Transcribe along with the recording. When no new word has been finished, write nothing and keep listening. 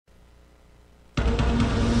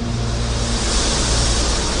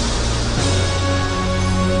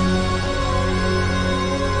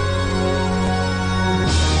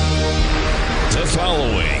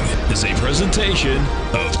presentation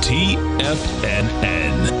of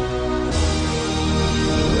TFNN.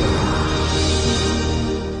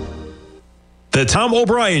 The Tom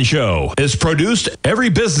O'Brien Show is produced every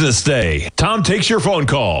business day. Tom takes your phone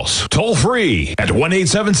calls toll free at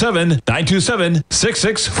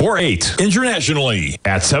 1-877-927-6648. Internationally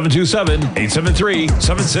at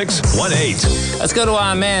 727-873-7618. Let's go to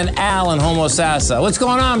our man Al in Homosassa. What's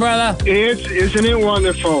going on, brother? Isn't it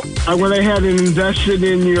wonderful? I went ahead and invested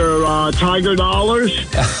in your Tiger Dollars,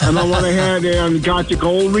 and I went ahead and got the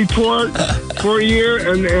gold report for a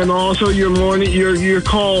year, and also your morning, your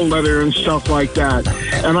call letter and stuff like that.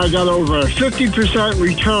 And I got over a 50%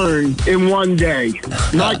 return in one day,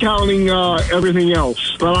 not counting everything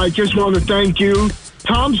else. But I just want to thank you.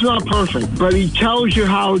 Tom's not perfect, but he tells you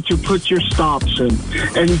how to put your stops in,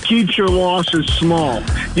 and he keeps your losses small.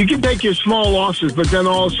 You can take your small losses, but then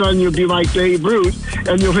all of a sudden you'll be like Babe Ruth,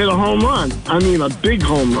 and you'll hit a home run. I mean, a big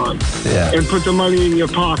home run. Yeah. And put the money in your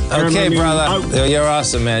pocket. Okay, brother. You're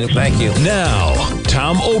awesome, man. Thank you. Now,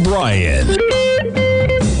 Tom O'Brien.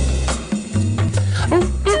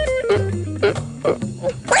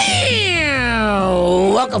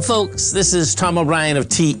 Welcome, folks. This is Tom O'Brien of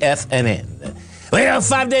TFNN. We go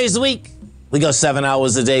 5 days a week. We go 7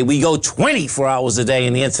 hours a day. We go 24 hours a day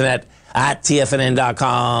on the internet at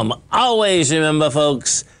TFNN.com. Always remember,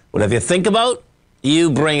 folks, whatever you think about,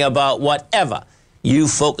 you bring about. Whatever you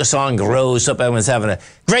focus on grows. Hope everyone's having a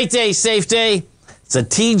great day, safe day. It's a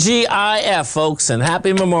TGIF, folks, and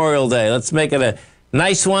happy Memorial Day. Let's make it a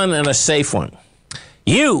nice one and a safe one.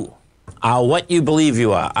 You are what you believe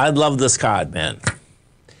you are. I love this card, man.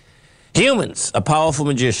 Humans are powerful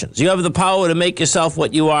magicians. You have the power to make yourself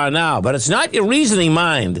what you are now, but it's not your reasoning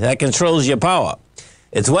mind that controls your power.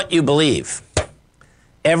 It's what you believe.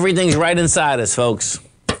 Everything's right inside us, folks.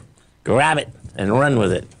 Grab it and run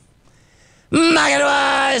with it.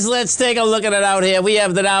 Market-wise, let's take a look at it out here. We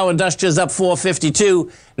have the Dow Industrials up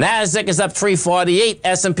 452. NASDAQ is up 348.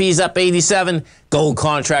 S&P's up 87. Gold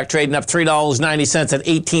contract trading up $3.90 at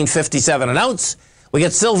 $18.57 an ounce. We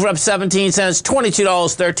get silver up 17 cents,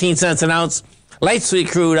 $22.13 an ounce. Light sweet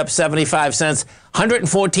crude up 75 cents,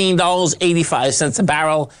 $114.85 a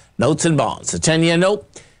barrel. Notes and bonds. The 10-year note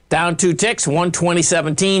down 2 ticks,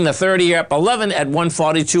 120.17. The 30-year up 11 at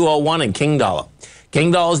 142.01 in King Dollar.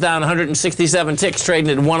 King Dollar's down 167 ticks,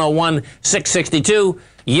 trading at 101.662.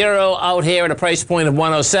 Euro out here at a price point of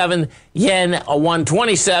 107. Yen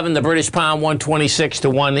 127. The British pound 126 to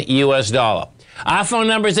 1 U.S. dollar. Our phone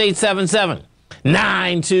number is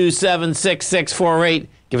 877-927-6648.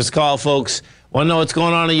 Give us a call, folks. Want to know what's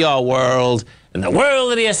going on in your world. In the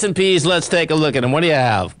world of the S&Ps, let's take a look at them. What do you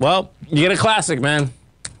have? Well, you get a classic, man.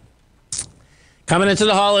 Coming into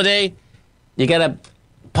the holiday, you get a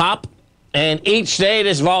pop, and each day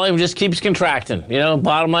this volume just keeps contracting. You know,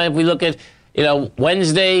 bottom line, if we look at,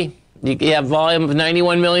 Wednesday, you have volume of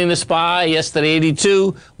 91 million to SPY. Yesterday,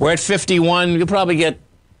 82. We're at 51. You'll probably get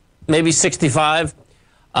maybe 65.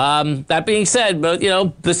 That being said, but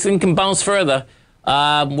this thing can bounce further.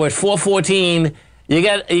 We're at 414. You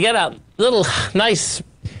get a little nice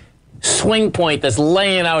swing point that's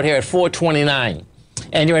laying out here at 429,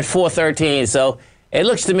 and you're at 413. So it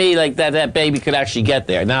looks to me like that baby could actually get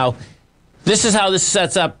there. Now, this is how this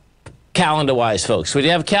sets up calendar-wise, folks. What you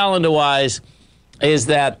have calendar-wise is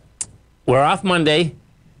that we're off Monday,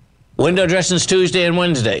 window dressing's Tuesday and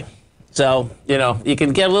Wednesday. So you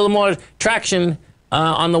can get a little more traction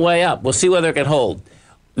on the way up. We'll see whether it can hold.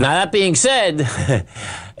 Now, that being said,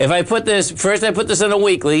 if I put this on a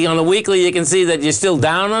weekly. On a weekly, you can see that you're still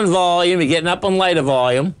down on volume. You're getting up on lighter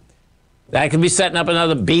volume. That could be setting up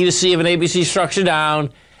another B to C of an ABC structure down.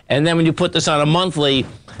 And then when you put this on a monthly,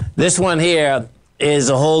 this one here is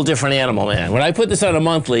a whole different animal, man. When I put this on a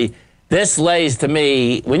monthly, this lays to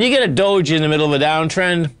me, when you get a doji in the middle of a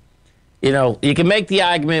downtrend, you can make the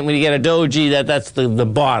argument when you get a doji that's the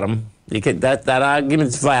bottom. That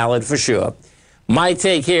argument's valid for sure. My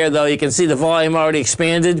take here, though, you can see the volume already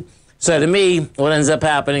expanded. So to me, what ends up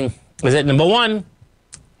happening is that, number one,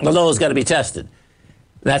 the low's got to be tested.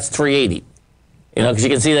 That's 380, because you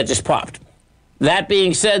can see that just popped. That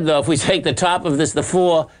being said, though, if we take the top of this, the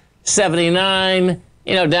 479,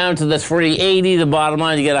 down to the 380, the bottom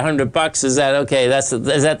line, you get $100. Is that okay?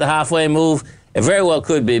 Is that the halfway move? It very well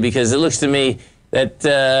could be, because it looks to me that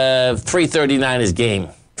 339 is game.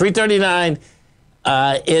 339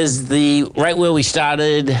 is the right where we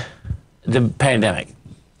started the pandemic.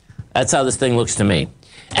 That's how this thing looks to me.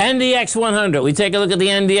 NDX 100. We take a look at the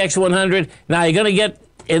NDX 100. Now, you're going to get,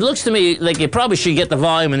 it looks to me like you probably should get the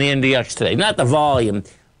volume in the NDX today. Not the volume,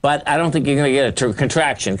 but I don't think you're going to get a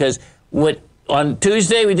contraction, because on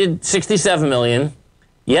Tuesday we did 67 million.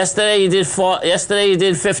 Yesterday you did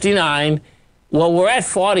 59. Well, we're at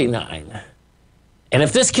 49. And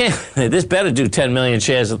if this can't, this better do 10 million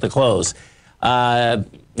shares at the close. I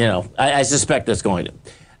suspect it's going to.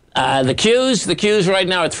 The Qs right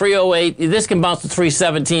now at 308. This can bounce to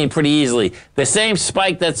 317 pretty easily. The same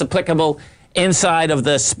spike that's applicable inside of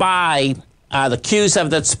the SPY, the Qs have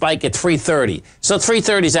that spike at 330. So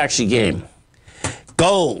 330 is actually game.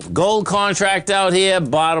 Gold contract out here.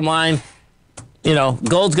 Bottom line,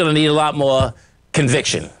 gold's going to need a lot more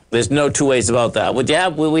conviction. There's no two ways about that.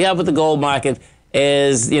 What we have with the gold market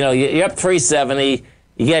is, you're up 370.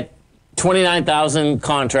 You get 29,000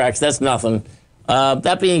 contracts. That's nothing.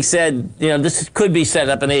 That being said, this could be set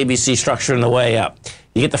up an ABC structure on the way up.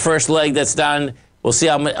 You get the first leg that's done. We'll see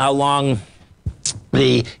how long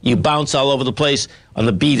you bounce all over the place on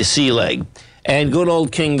the B to C leg. And good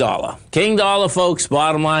old King Dollar. King Dollar, folks,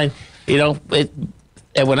 bottom line,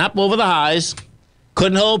 it went up over the highs,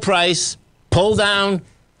 couldn't hold price, pulled down,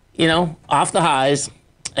 off the highs.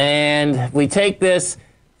 And we take this,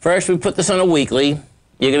 first we put this on a weekly.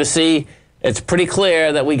 You're going to see it's pretty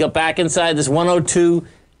clear that we got back inside this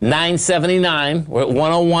 102,979. We're at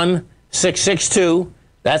 101,662.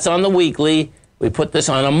 That's on the weekly. We put this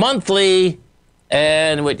on a monthly.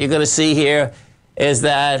 And what you're going to see here is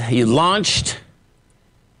that you launched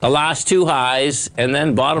the last two highs, and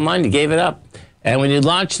then bottom line, you gave it up. And when you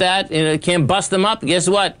launch that, you can't bust them up. Guess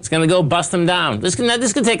what? It's going to go bust them down. This can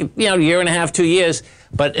take a year and a half, 2 years,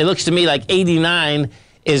 but it looks to me like 89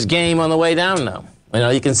 is game on the way down now.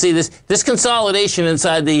 You can see this consolidation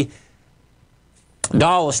inside the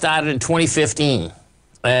dollar started in 2015,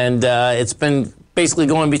 and it's been basically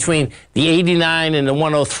going between the 89 and the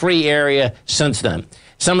 103 area since then.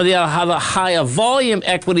 Some of the higher volume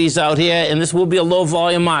equities out here, and this will be a low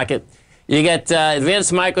volume market. You get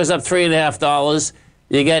Advanced Micros up $3.50.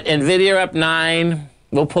 You get NVIDIA up 9.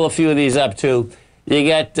 We'll pull a few of these up too. You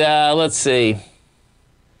get, let's see,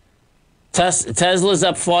 Tesla's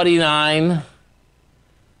up 49.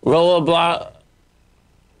 Roblox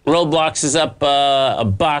is up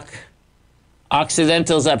 $1.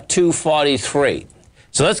 Occidental's up 243.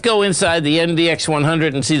 So let's go inside the NDX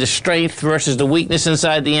 100 and see the strength versus the weakness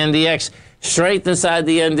inside the NDX. Strength inside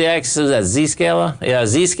the NDX is that Z-scaler? Yeah,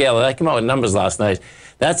 Z-scaler. That came out with numbers last night.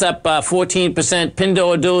 That's up 14%.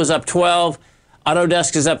 Pinduoduo is up 12.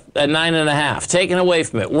 Autodesk is up 9.5. Taken away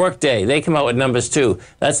from it. Workday, they come out with numbers too.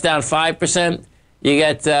 That's down 5%. You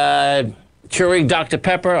get Keurig Dr.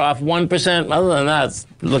 Pepper off 1%. Other than that, it's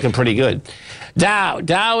looking pretty good.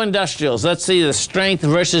 Dow Industrials. Let's see the strength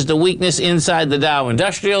versus the weakness inside the Dow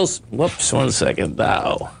Industrials. Whoops, 1 second.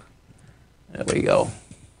 Dow. There we go.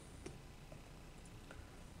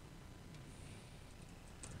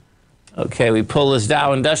 Okay, we pull this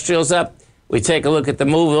Dow Industrials up. We take a look at the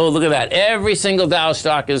move. Oh, look at that. Every single Dow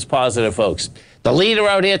stock is positive, folks. The leader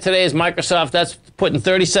out here today is Microsoft. That's putting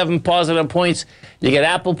 37 positive points. You get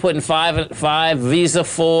Apple putting 5, Visa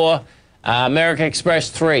 4, American Express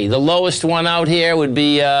 3. The lowest one out here would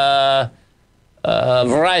be Verizon.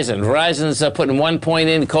 Verizon's putting 1 point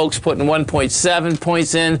in. Coke's putting 1.7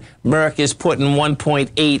 points in. Merck is putting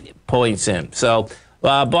 1.8 points in. So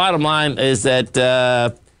bottom line is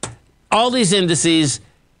that all these indices,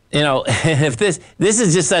 if this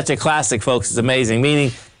is just such a classic, folks. It's amazing.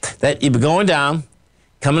 Meaning that you've been going down,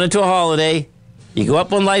 coming into a holiday, you go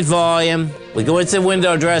up on light volume, we go into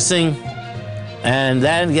window dressing, and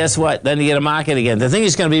then guess what? Then you get a market again. The thing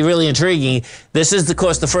is going to be really intriguing. This is, of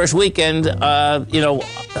course, the first weekend, of,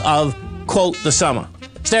 quote, the summer.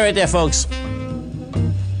 Stay right there, folks.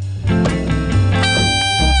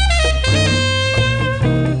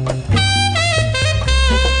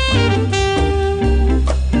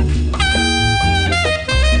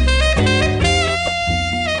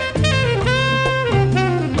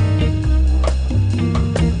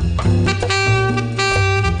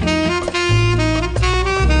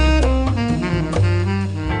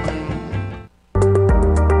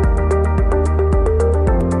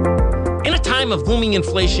 Of booming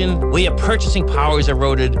inflation, where your purchasing power is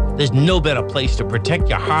eroded, there's no better place to protect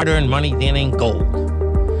your hard-earned money than in gold.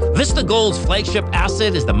 Vista Gold's flagship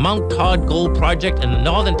asset is the Mount Todd Gold Project in the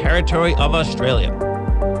Northern Territory of Australia.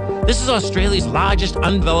 This is Australia's largest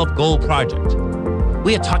undeveloped gold project.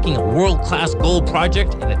 We are talking a world-class gold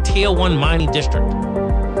project in a Tier 1 mining district.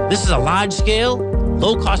 This is a large-scale,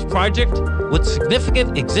 low-cost project with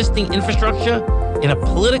significant existing infrastructure in a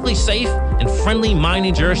politically safe and friendly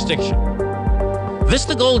mining jurisdiction.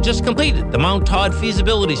 Vista Gold just completed the Mount Todd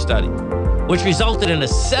feasibility study, which resulted in a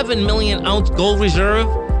 7 million ounce gold reserve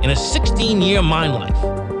and a 16-year mine life.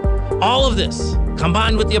 All of this,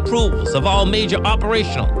 combined with the approvals of all major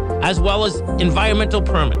operational as well as environmental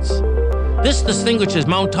permits. This distinguishes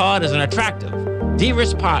Mount Todd as an attractive,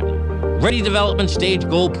 de-risk partner, ready development stage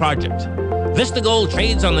gold project. Vista Gold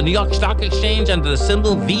trades on the New York Stock Exchange under the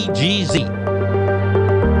symbol VGZ.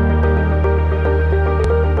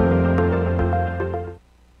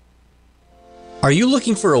 Are you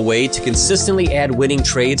looking for a way to consistently add winning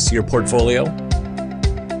trades to your portfolio?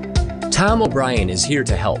 Tom O'Brien is here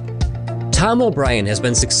to help. Tom O'Brien has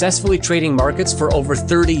been successfully trading markets for over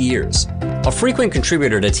 30 years. A frequent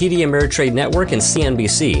contributor to TD Ameritrade Network and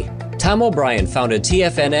CNBC, Tom O'Brien founded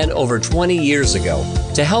TFNN over 20 years ago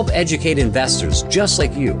to help educate investors just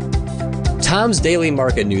like you. Tom's daily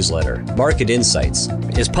market newsletter, Market Insights,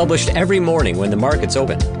 is published every morning when the market's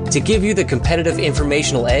open to give you the competitive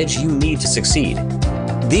informational edge you need to succeed.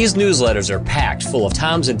 These newsletters are packed full of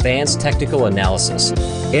Tom's advanced technical analysis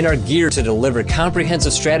and are geared to deliver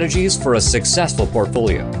comprehensive strategies for a successful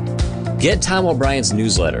portfolio. Get Tom O'Brien's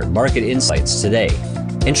newsletter, Market Insights, today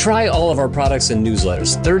and try all of our products and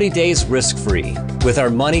newsletters 30 days risk-free with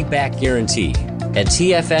our money-back guarantee at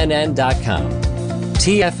TFNN.com.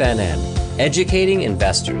 TFNN, educating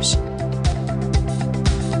investors.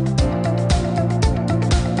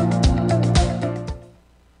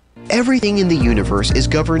 Everything in the universe is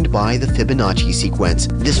governed by the Fibonacci sequence.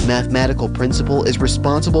 This mathematical principle is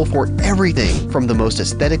responsible for everything from the most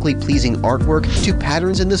aesthetically pleasing artwork to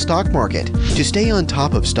patterns in the stock market. To stay on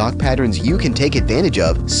top of stock patterns you can take advantage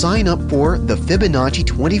of, sign up for the Fibonacci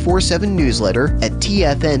 24/7 newsletter at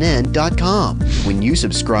TFNN.com. When you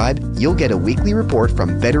subscribe, you'll get a weekly report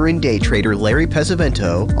from veteran day trader Larry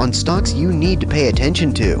Pesavento on stocks you need to pay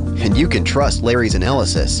attention to. And you can trust Larry's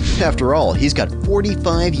analysis. After all, he's got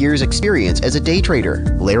 45 years experience as a day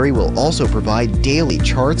trader. Larry will also provide daily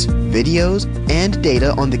charts, videos, and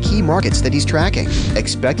data on the key markets that he's tracking.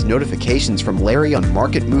 Expect notifications from Larry on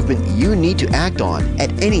market movement you need to act on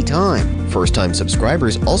at any time. First-time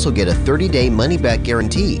subscribers also get a 30-day money-back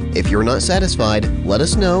guarantee. If you're not satisfied, let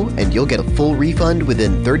us know and you'll get a full refund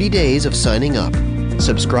within 30 days of signing up.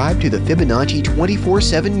 Subscribe to the Fibonacci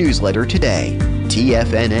 24/7 newsletter today.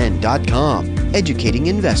 TFNN.com, educating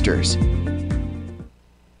investors.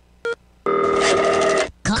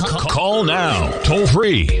 Call now, toll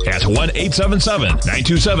free at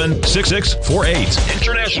 1-877-927-6648.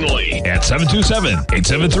 Internationally at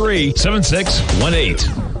 727-873-7618.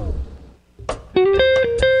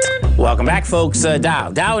 Welcome back, folks.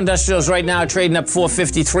 Dow Industrials right now trading up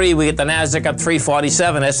 453. We get the Nasdaq up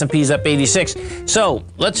 347. S&P's up 86. So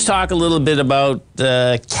let's talk a little bit about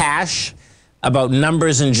cash, about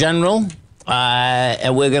numbers in general.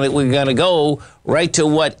 And we're gonna go right to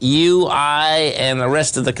what you, I, and the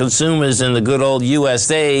rest of the consumers in the good old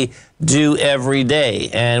USA do every day.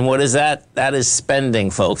 And what is that? That is spending,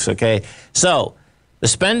 folks. Okay. So the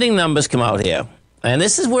spending numbers come out here, and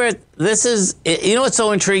this is where you know what's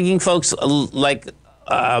so intriguing, folks? Like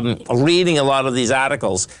reading a lot of these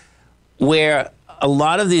articles, where a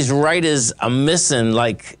lot of these writers are missing,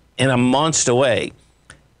 like in a monster way,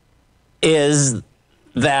 is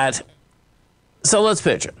that. So let's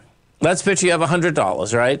picture you have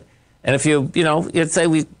 $100, right? And if let's say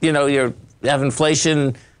you have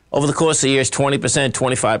inflation over the course of the years, 20%,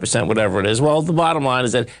 25%, whatever it is. Well, the bottom line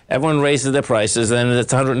is that everyone raises their prices, and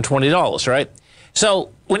it's $120, right? So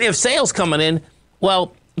when you have sales coming in,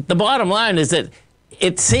 well, the bottom line is that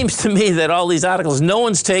it seems to me that all these articles, no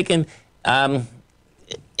one's taken in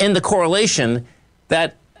the correlation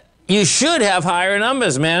that you should have higher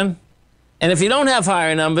numbers, man. And if you don't have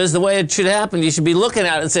higher numbers, the way it should happen, you should be looking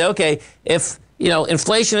at it and say, okay, if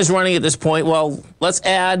inflation is running at this point, well, let's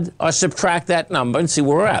add or subtract that number and see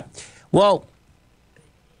where we're at. Well,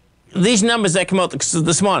 these numbers that come out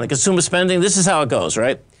this morning, consumer spending, this is how it goes,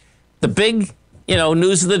 right? The big,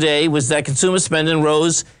 news of the day was that consumer spending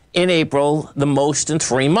rose in April the most in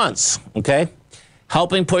 3 months, okay?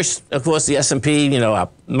 Helping push, of course, the S&P,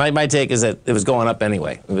 up. My take is that it was going up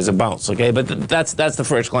anyway. It was a bounce, okay? But that's the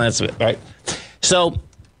first glance of it, right? So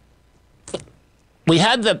we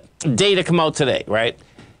had the data come out today, right?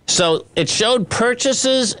 So it showed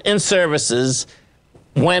purchases and services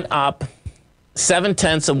went up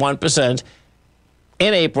 0.7%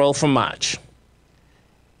 in April from March.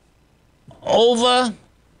 Over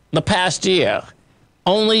the past year,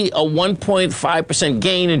 only a 1.5%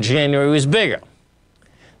 gain in January was bigger.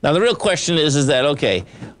 Now, the real question is that, okay,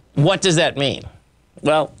 what does that mean?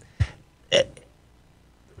 Well,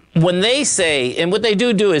 when they say, and what they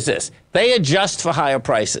do is this, they adjust for higher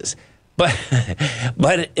prices. But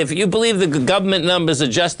if you believe the government numbers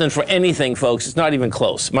adjusting for anything, folks, it's not even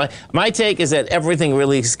close. My take is that everything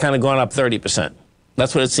really has kind of gone up 30%.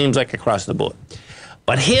 That's what it seems like across the board.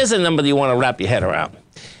 But here's a number that you want to wrap your head around.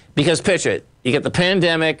 Because picture it, you get the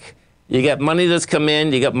pandemic, you get money that's come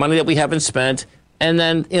in, you got money that we haven't spent, and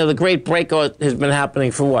then, the great breakout has been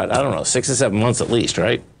happening for what? I don't know, 6 or 7 months at least,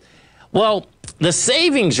 right? Well, the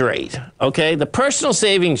savings rate, okay, the personal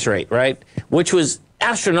savings rate, right, which was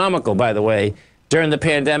astronomical, by the way, during the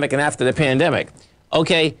pandemic and after the pandemic,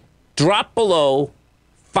 okay, dropped below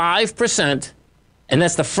 5%, and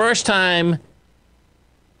that's the first time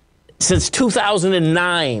since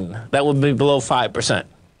 2009 that would be below 5%.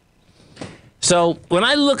 So when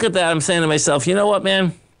I look at that, I'm saying to myself, you know what,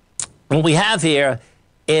 man? What we have here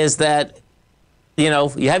is that, you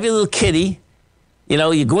have your little kitty,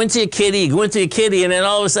 you go into your kitty, and then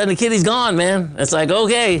all of a sudden the kitty's gone, man. It's like,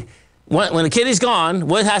 okay, when the kitty's gone,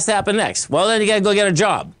 what has to happen next? Well, then you got to go get a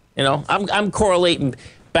job. I'm correlating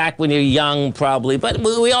back when you're young, probably, but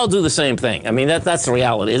we all do the same thing. I mean, that's the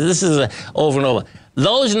reality. This is over and over.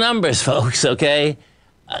 Those numbers, folks, okay,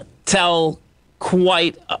 tell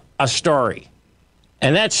quite a story.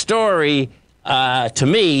 And that story, to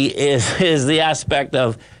me, is the aspect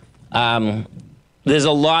of there's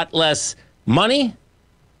a lot less money,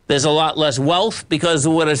 there's a lot less wealth because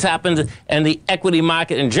of what has happened in the equity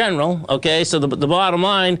market in general, okay? So the bottom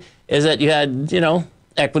line is that you had,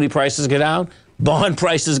 equity prices go down, bond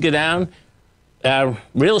prices go down,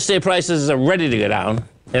 real estate prices are ready to go down.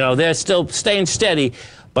 They're still staying steady,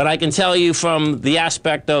 but I can tell you from the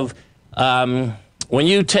aspect of when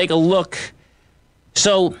you take a look,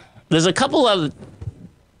 so there's a couple of,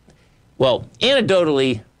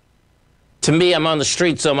 anecdotally, to me, I'm on the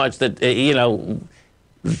street so much that,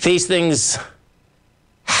 these things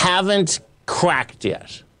haven't cracked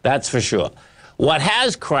yet. That's for sure. What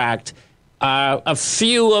has cracked are a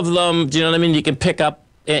few of them, do you know what I mean, you can pick up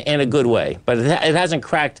in a good way, but it hasn't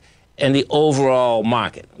cracked in the overall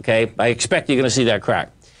market, okay? I expect you're going to see that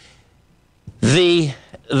crack. The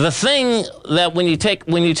thing that when you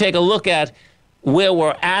take a look at where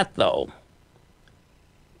we're at, though,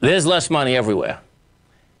 there's less money everywhere.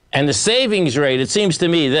 And the savings rate, it seems to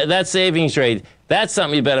me, that savings rate, that's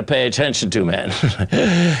something you better pay attention to, man.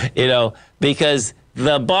 Because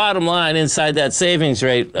the bottom line inside that savings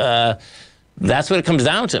rate, that's what it comes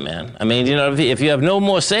down to, man. I mean, if you have no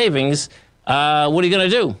more savings, what are you going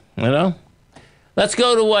to do, Let's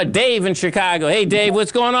go to Dave in Chicago. Hey, Dave,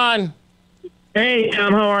 what's going on? Hey,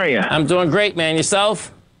 Tom, how are you? I'm doing great, man.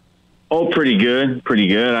 Yourself? Oh, pretty good, pretty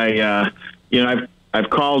good. I've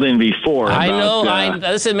called in before. I know.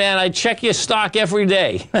 Listen, man, I check your stock every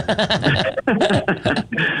day.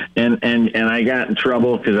 and I got in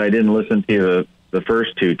trouble because I didn't listen to you the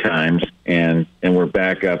first 2 times, and we're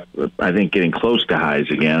back up. I think getting close to highs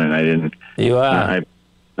again, and I didn't. You are.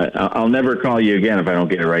 I'll never call you again if I don't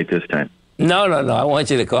get it right this time. No. I want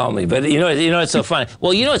you to call me. But it's so funny.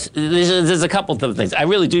 Well, there's a couple of things. I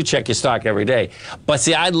really do check your stock every day. But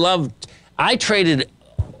see, I traded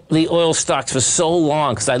the oil stocks for so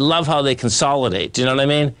long because I love how they consolidate. Do you know what I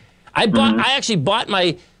mean? I actually bought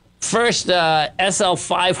my first SL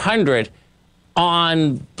 500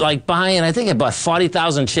 on buying. I think I bought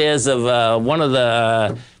 40,000 shares of one of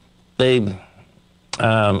the.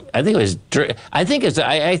 I think it was.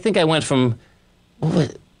 I think I went from. What was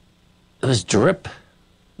it? It was Drip.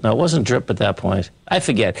 No, it wasn't Drip at that point. I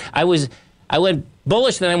forget. I went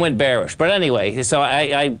bullish, then I went bearish. But anyway, so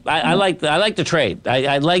I like the trade.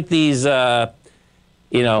 I like these oil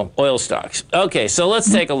stocks. Okay, so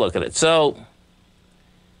let's take a look at it. So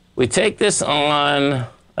we take this on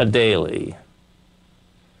a daily.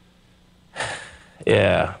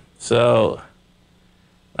 Yeah. So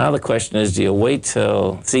now the question is, do you wait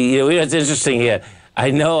till? See, it's interesting here. I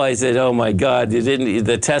know. I said, "Oh my God, you didn't."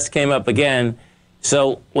 The test came up again.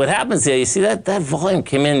 So what happens here? You see that volume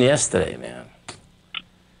came in yesterday, man.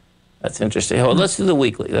 That's interesting. Well, let's do the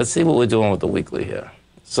weekly. Let's see what we're doing with the weekly here.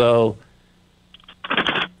 So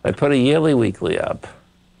I put a yearly weekly up.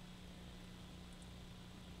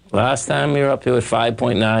 Last time you were up here with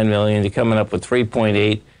 5.9 million. You're coming up with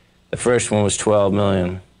 3.8. The first one was 12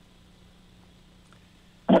 million.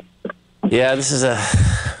 Yeah, this is a.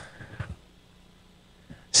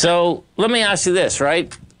 So let me ask you this,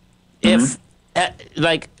 right? If,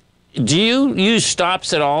 do you use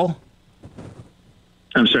stops at all?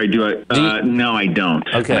 I'm sorry, do I? No, I don't.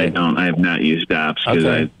 Okay. I don't. I have not used stops.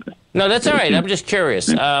 Okay. No, that's all right. I'm just curious.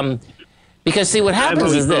 Because, see, what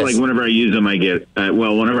happens is this. Like whenever I use them, I get,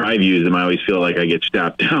 whenever I've used them, I always feel like I get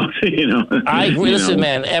stopped out, I agree. Listen,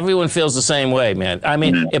 man, everyone feels the same way, man. I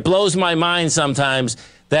mean, it blows my mind sometimes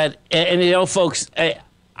that, and folks,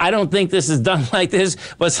 I don't think this is done like this,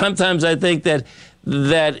 but sometimes I think that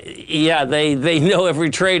they know every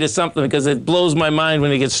trade is something because it blows my mind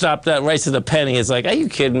when it gets stopped out right to the penny. It's like, are you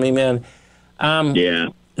kidding me, man? Yeah.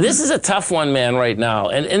 this is a tough one, man, right now.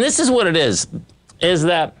 And this is what it is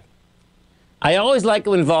that I always like it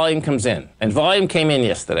when volume comes in. And volume came in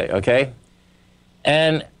yesterday, okay?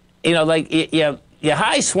 And, you know, like, your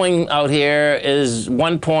high swing out here is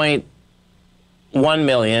 1.1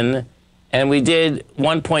 million, and we did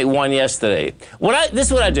 1.1 yesterday. This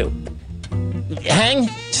is what I do.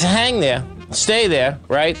 Hang there, stay there,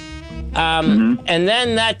 right? And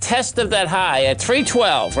then that test of that high at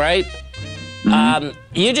 312, right?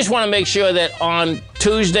 You just want to make sure that on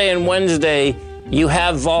Tuesday and Wednesday you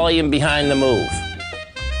have volume behind the move.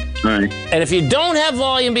 All right. And if you don't have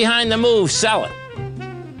volume behind the move, sell it.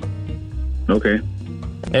 Okay.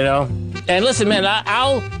 You know. And listen, man,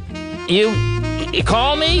 you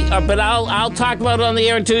call me, but I'll talk about it on the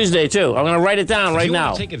air on Tuesday too. I'm going to write it down right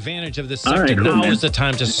now. Take advantage of this sector. Right, cool, now man. is the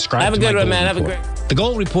time to subscribe. Have a to good my one, Gold man. Have a Report. great. The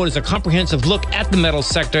Gold Report is a comprehensive look at the metals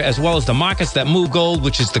sector as well as the markets that move gold,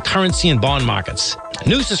 which is the currency and bond markets.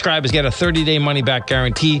 New subscribers get a 30-day money-back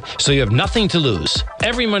guarantee, so you have nothing to lose.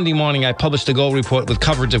 Every Monday morning, I publish the Gold Report with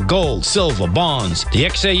coverage of gold, silver, bonds, the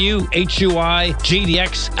XAU, HUI,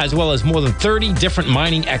 GDX, as well as more than 30 different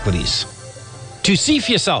mining equities. To see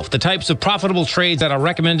for yourself the types of profitable trades that are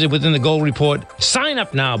recommended within the Gold Report, sign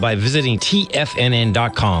up now by visiting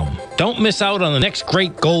TFNN.com. Don't miss out on the next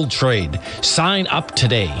great gold trade. Sign up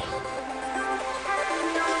today.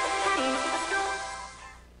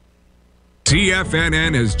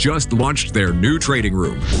 TFNN has just launched their new trading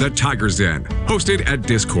room, the Tiger's Den, hosted at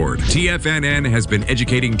Discord. TFNN has been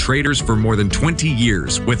educating traders for more than 20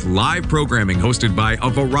 years with live programming hosted by a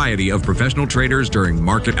variety of professional traders during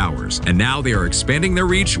market hours. And now they are expanding their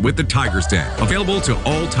reach with the Tiger's Den, available to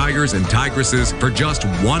all tigers and tigresses for just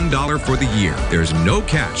 $1 for the year. There's no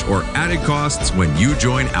catch or added costs when you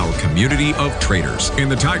join our community of traders. In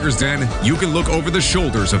the Tiger's Den, you can look over the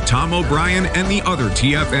shoulders of Tom O'Brien and the other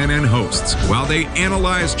TFNN hosts while they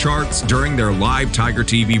analyze charts during their live Tiger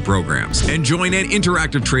TV programs, and join an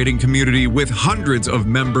interactive trading community with hundreds of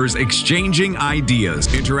members exchanging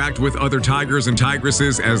ideas. Interact with other tigers and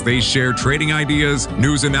tigresses as they share trading ideas,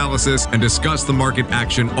 news analysis, and discuss the market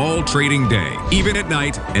action all trading day, even at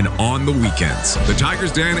night and on the weekends. The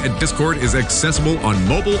Tiger's Den at Discord is accessible on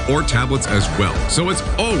mobile or tablets as well, so it's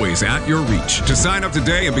always at your reach. To sign up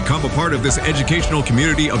today and become a part of this educational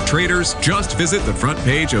community of traders, just visit the front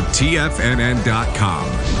page of TFNN.com.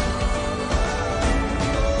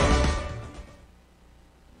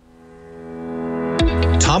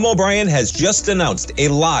 Tom O'Brien has just announced a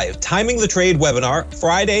live Timing the Trade webinar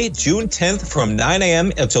Friday, June 10th from 9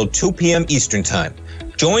 a.m. until 2 p.m. Eastern Time.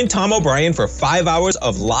 Join Tom O'Brien for 5 hours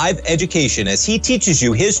of live education as he teaches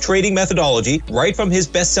you his trading methodology right from his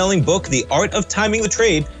best-selling book, The Art of Timing the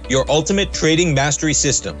Trade, Your Ultimate Trading Mastery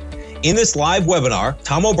System. In this live webinar,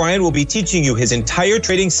 Tom O'Brien will be teaching you his entire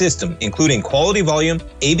trading system, including quality volume,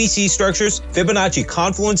 ABC structures, Fibonacci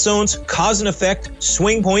confluence zones, cause and effect,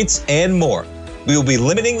 swing points, and more. We will be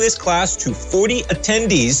limiting this class to 40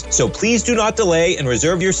 attendees, so please do not delay and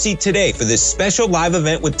reserve your seat today for this special live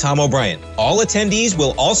event with Tom O'Brien. All attendees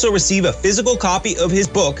will also receive a physical copy of his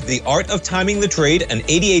book, The Art of Timing the Trade, an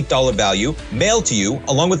 $88 value, mailed to you,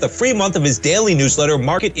 along with a free month of his daily newsletter,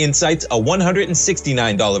 Market Insights, a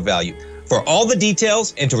 $169 value. For all the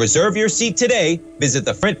details and to reserve your seat today, visit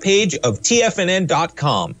the front page of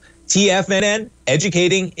TFNN.com. TFNN,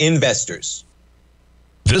 educating investors.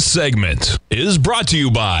 This segment is brought to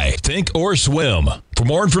you by Thinkorswim. For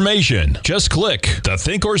more information, just click the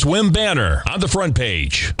Thinkorswim banner on the front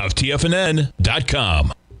page of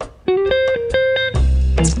TFNN.com.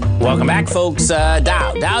 Welcome back, folks.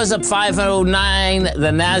 Dow's up 509.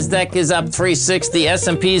 The NASDAQ is up 360.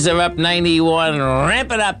 S&Ps are up 91.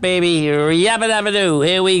 Ramp it up, baby. Yabba-dabba-doo.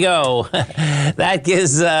 Here we go. That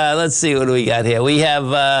gives, let's see, what do we got here? We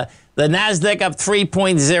have the NASDAQ up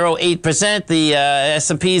 3.08%. The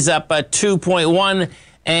S&P's up 2.1%.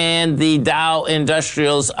 And the Dow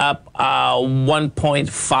Industrials up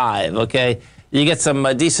 1.5%. Okay? You get some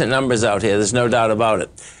decent numbers out here. There's no doubt about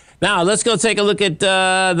it. Now, let's go take a look at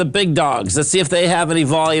the big dogs. Let's see if they have any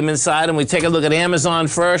volume inside them. We take a look at Amazon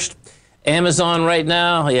first. Amazon right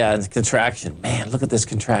now, yeah, it's contraction. Man, look at this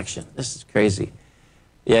contraction. This is crazy.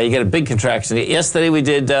 Yeah, you get a big contraction. Yesterday we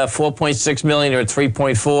did 4.6 million, or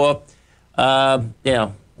 3.4.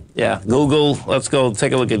 Yeah. Google, let's go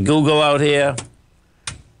take a look at Google out here.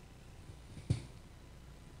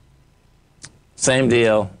 Same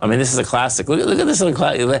deal. I mean, this is a classic. Look at this little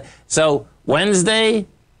classic. So Wednesday,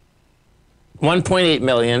 1.8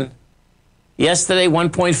 million. Yesterday,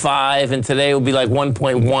 1.5, and today will be like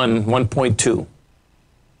 1.1, 1.2.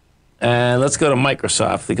 And let's go to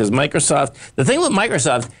Microsoft, because Microsoft, the thing with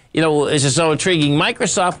Microsoft, you know, is just so intriguing.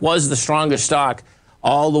 Microsoft was the strongest stock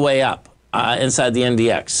all the way up inside the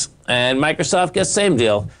NDX. And Microsoft gets the same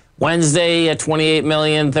deal. Wednesday at 28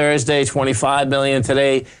 million, Thursday 25 million.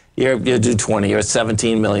 Today you do 20. You're at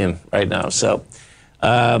 17 million right now. So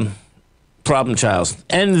problem child.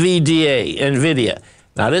 NVIDIA.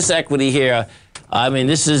 Now this equity here, I mean,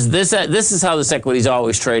 this is how this equity's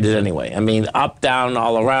always traded anyway. I mean, up, down,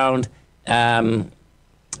 all around. And,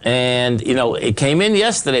 you know, it came in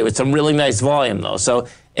yesterday with some really nice volume, though. So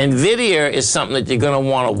NVIDIA is something that you're going to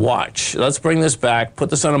want to watch. Let's bring this back. Put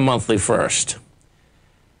this on a monthly first.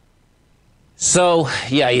 So,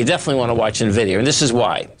 yeah, you definitely want to watch NVIDIA, and this is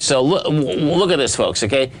why. So look at this, folks,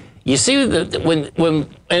 okay? You see that when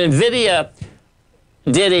NVIDIA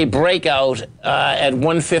did a breakout at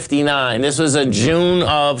 159. This was in June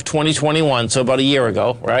of 2021, so about a year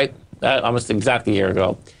ago, right? Almost exactly a year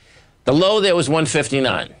ago. The low there was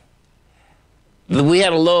 159. We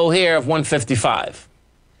had a low here of 155.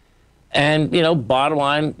 And, you know, bottom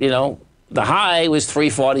line, you know, the high was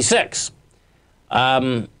 346.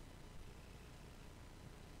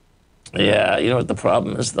 Yeah, you know what the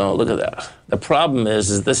problem is, though? Look at that. The problem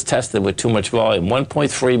is this tested with too much volume.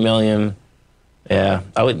 1.3 million. Yeah,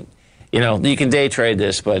 I would, you know, you can day trade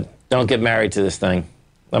this, but don't get married to this thing.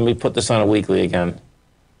 Let me put this on a weekly again.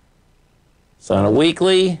 So on a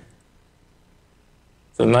weekly,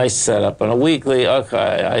 it's a nice setup. On a weekly,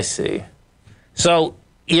 okay, I see. So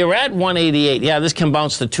you're at 188. Yeah, this can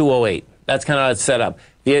bounce to 208. That's kind of how it's set up.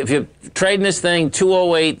 If you're trading this thing,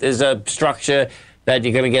 208 is a structure that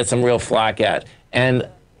you're going to get some real flack at. And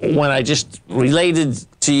when I just related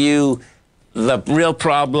to you the real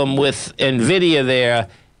problem with NVIDIA there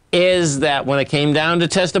is that when it came down to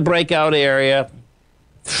test a breakout area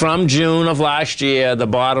from June of last year, the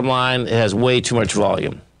bottom line, it has way too much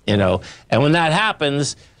volume, you know. And when that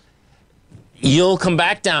happens, you'll come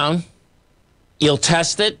back down, you'll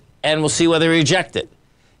test it, and we'll see whether you reject it.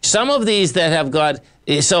 Some of these that have got,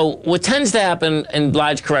 so what tends to happen in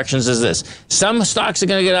large corrections is this. Some stocks are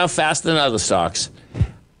going to get out faster than other stocks.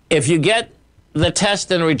 If you get the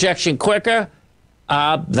test and rejection quicker,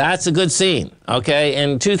 that's a good scene, okay?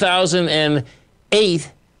 In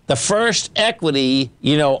 2008, the first equity,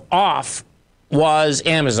 you know, off was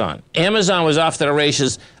Amazon. Amazon was off to the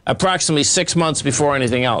races approximately 6 months before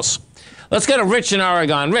anything else. Let's go to Rich in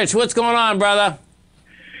Oregon. Rich, what's going on, brother?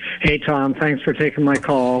 Hey, Tom. Thanks for taking my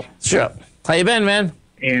call. Sure. How you been, man?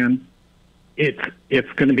 And it's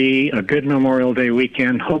going to be a good Memorial Day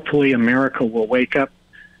weekend. Hopefully, America will wake up.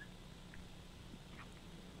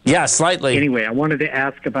 Yeah, slightly. Anyway, I wanted to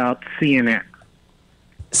ask about CNX.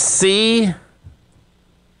 CNX?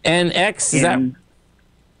 Is that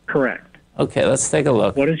correct? Okay, let's take a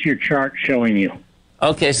look. What is your chart showing you?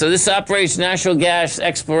 Okay, so this operates natural gas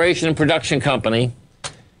exploration and production company.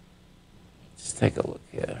 Let's take a look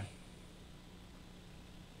here.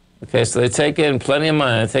 Okay, so they take in plenty of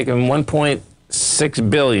money. They take in 1.6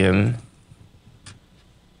 billion.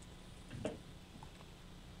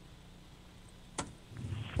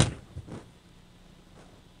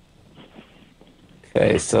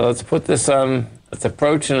 Okay, so let's put this on, it's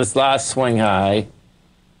approaching its last swing high.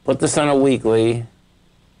 Put this on a weekly.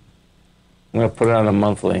 I'm going to put it on a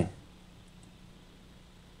monthly.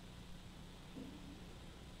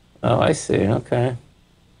 Oh, I see, okay.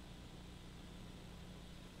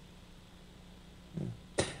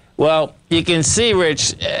 Well, you can see,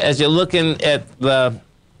 Rich, as you're looking at the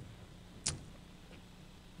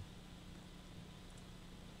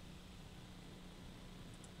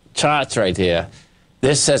charts right here,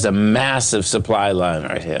 this has a massive supply line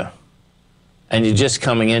right here. And you're just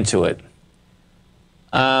coming into it.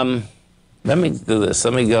 Let me do this.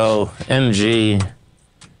 Let me go NG.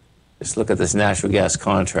 Just look at this natural gas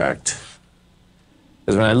contract.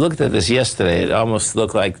 Because when I looked at this yesterday, it almost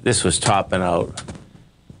looked like this was topping out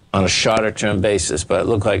on a shorter term basis, but it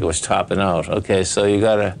looked like it was topping out. Okay, so you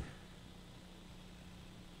got a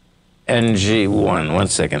NG1. 1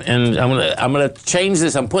 second. And I'm gonna change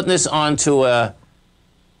this. I'm putting this onto a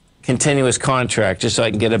continuous contract just so I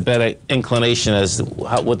can get a better inclination as to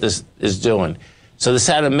what this is doing. So this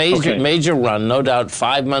had a major run, no doubt.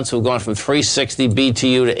 5 months we've gone from 360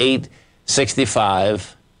 BTU to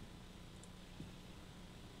 865.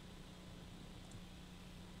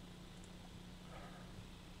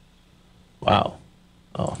 Wow.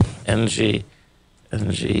 Oh, NGA.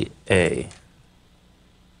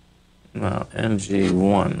 No,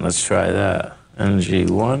 NG1. Let's try that.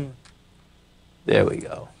 NG1. There we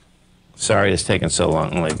go. Sorry it's taking so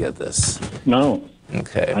long. Let me get this. No.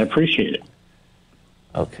 Okay. I appreciate it.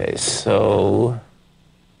 Okay, so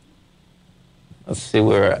let's see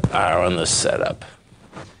where we are on this setup.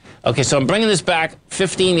 Okay, so I'm bringing this back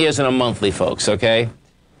 15 years in a monthly, folks, okay?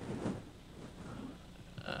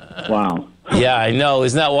 Wow. Yeah, I know.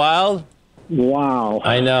 Isn't that wild? Wow.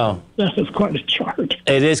 I know. That is quite a chart.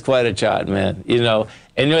 It is quite a chart, man. You know,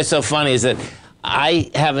 and you know what's so funny is that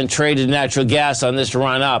I haven't traded natural gas on this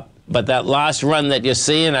run up, but that last run that you're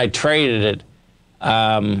seeing, I traded it.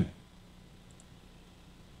 And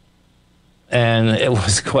it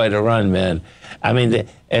was quite a run, man. I mean,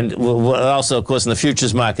 and also, of course, in the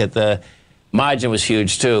futures market, the margin was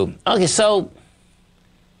huge, too. Okay, so,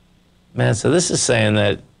 man, so this is saying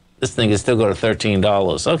that this thing can still go to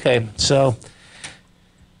 $13. Okay, so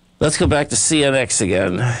let's go back to CNX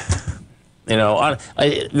again. You know,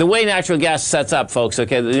 the way natural gas sets up, folks,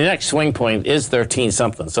 okay, the next swing point is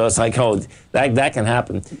 13-something. So it's like, oh, that can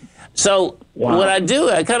happen. So what I do,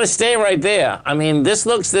 I kind of stay right there. I mean, this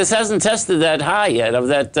hasn't tested that high yet of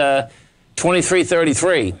that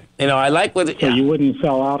 23.33. You know, I like what... So you wouldn't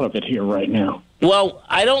sell out of it here right now? Well,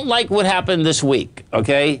 I don't like what happened this week,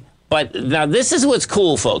 okay? But now this is what's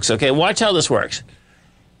cool, folks, okay? Watch how this works.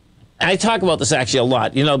 I talk about this actually a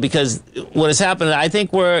lot, you know, because what has happened, I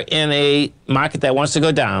think we're in a market that wants to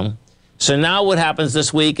go down. So now what happens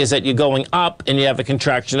this week is that you're going up and you have a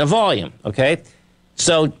contraction of volume, okay?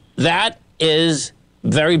 So that is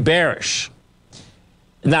very bearish.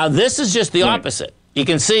 Now, this is just the opposite. You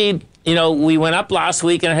can see, you know, we went up last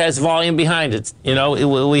week and it has volume behind it. You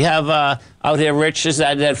know, we have out here, Rich,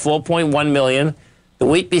 that had 4.1 million. The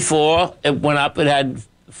week before it went up, it had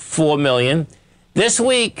 4 million. This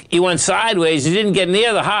week, you went sideways. You didn't get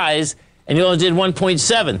near the highs, and you only did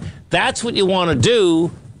 1.7. That's what you want to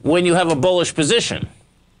do when you have a bullish position.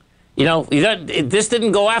 You know, this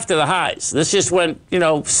didn't go after the highs. This just went, you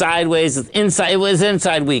know, sideways. Inside, it was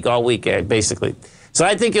inside week all week, basically. So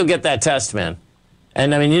I think you'll get that test, man.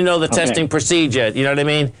 And, I mean, you know the testing procedure. You know what I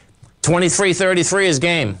mean? 23.33 is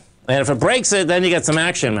game. And if it breaks it, then you get some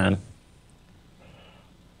action, man.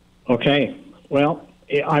 Okay. Well,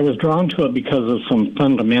 I was drawn to it because of some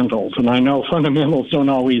fundamentals. And I know fundamentals don't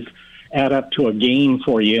always add up to a gain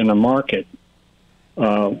for you in a market,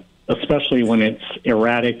 especially when it's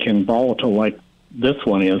erratic and volatile like this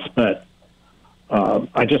one is. But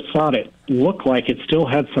I just thought it looked like it still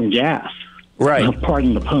had some gas. Right.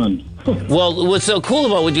 Pardon the pun. Well, what's so cool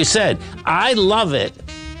about what you said, I love it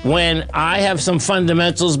when I have some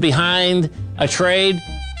fundamentals behind a trade,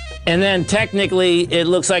 and then technically it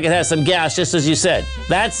looks like it has some gas, just as you said.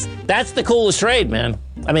 That's the coolest trade, man.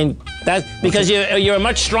 I mean, that's because you're a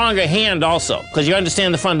much stronger hand also, because you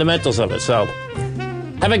understand the fundamentals of it. So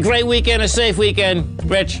have a great weekend, a safe weekend,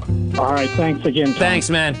 Rich. All right, thanks again, Tom. Thanks,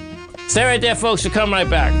 man. Stay right there, folks. We'll come right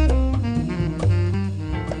back.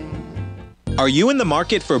 Are you in the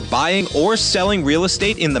market for buying or selling real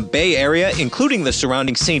estate in the Bay Area, including the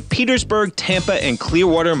surrounding St. Petersburg, Tampa, and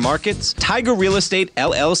Clearwater markets? Tiger Real Estate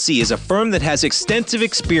LLC is a firm that has extensive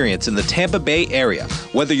experience in the Tampa Bay area.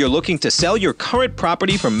 Whether you're looking to sell your current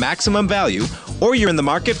property for maximum value, or you're in the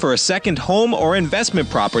market for a second home or investment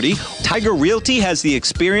property, Tiger Realty has the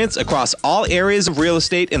experience across all areas of real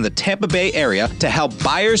estate in the Tampa Bay area to help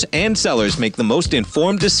buyers and sellers make the most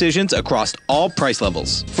informed decisions across all price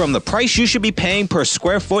levels. From the price you should be paying per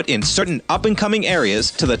square foot in certain up-and-coming areas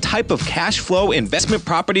to the type of cash flow investment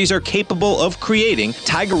properties are capable of creating,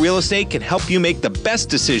 Tiger Real Estate can help you make the best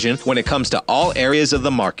decision when it comes to all areas of the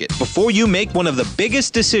market. Before you make one of the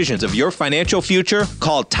biggest decisions of your financial future,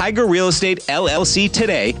 call Tiger Real Estate LLC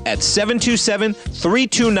today at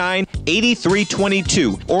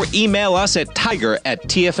 727-329-8322 or email us at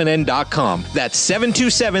tiger@tfnn.com. That's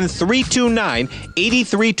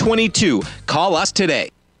 727-329-8322. Call us today.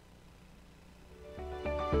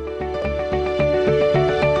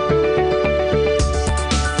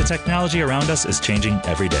 The technology around us is changing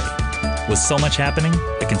every day. With so much happening,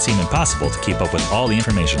 it can seem impossible to keep up with all the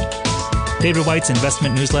information. David White's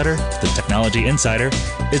investment newsletter, The Technology Insider,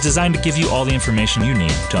 is designed to give you all the information you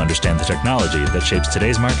need to understand the technology that shapes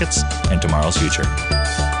today's markets and tomorrow's future.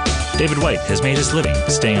 David White has made his living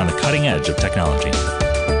staying on the cutting edge of technology.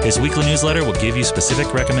 His weekly newsletter will give you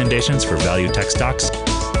specific recommendations for value tech stocks,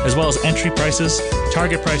 as well as entry prices,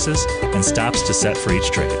 target prices, and stops to set for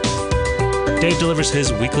each trade. Dave delivers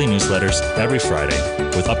his weekly newsletters every Friday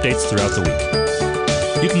with updates throughout the week.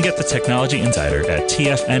 You can get the Technology Insider at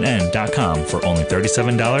TFNN.com for only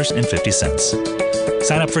 $37.50.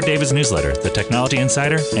 Sign up for David's newsletter, The Technology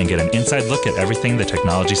Insider, and get an inside look at everything the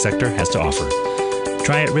technology sector has to offer.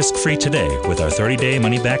 Try it risk-free today with our 30-day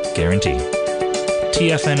money-back guarantee.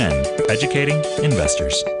 TFNN, educating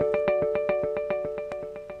investors.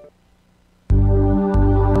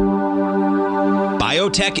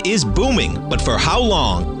 Biotech is booming, but for how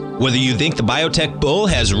long? Whether you think the biotech bull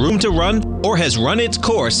has room to run or has run its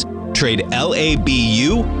course, trade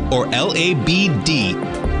LABU or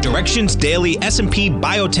LABD. Direction's daily S&P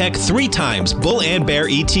Biotech 3 times bull and bear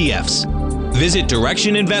ETFs. Visit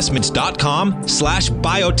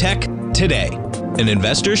directioninvestments.com/biotech today. An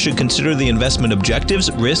investor should consider the investment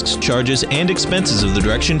objectives, risks, charges, and expenses of the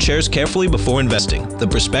Direction shares carefully before investing. The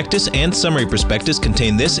prospectus and summary prospectus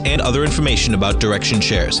contain this and other information about Direction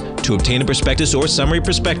shares. To obtain a prospectus or summary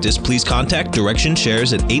prospectus, please contact Direction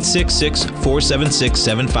shares at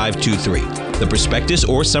 866-476-7523. The prospectus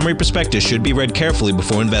or summary prospectus should be read carefully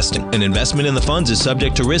before investing. An investment in the funds is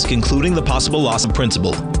subject to risk, including the possible loss of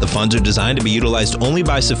principal. The funds are designed to be utilized only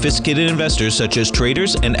by sophisticated investors such as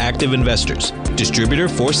traders and active investors. Distributor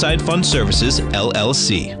Foreside Fund Services,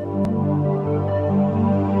 LLC.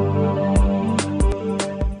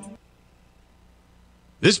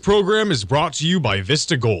 This program is brought to you by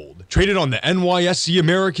Vista Gold, traded on the NYSE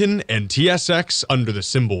American and TSX under the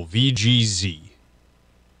symbol VGZ.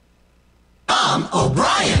 Tom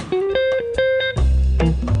O'Brien.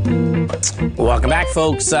 Welcome back,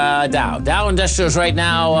 folks. Dow Industrials right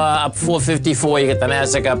now up 454. You get the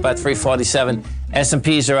Nasdaq up at 347.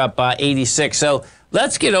 S&Ps are up 86. So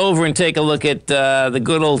let's get over and take a look at the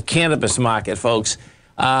good old cannabis market, folks.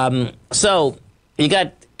 So you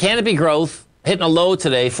got Canopy Growth hitting a low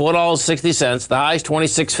today, $4.60. The high's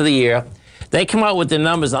 26 for the year. They come out with the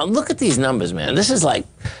numbers. Now look at these numbers, man. This is like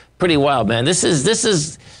pretty wild, man. This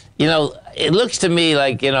is, you know, it looks to me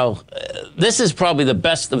like, you know, this is probably the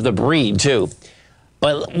best of the breed too.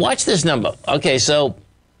 But watch this number. Okay, so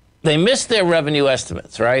they missed their revenue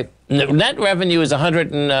estimates, right? Net revenue is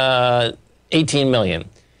 $118 million.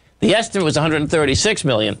 The estimate was $136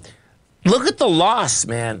 million. Look at the loss,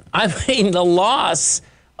 man. I mean, the loss,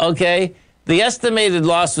 okay? The estimated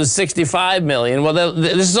loss was $65 million. Well,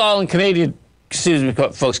 this is all in Canadian, excuse me,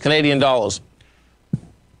 folks, Canadian dollars.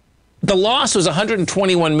 The loss was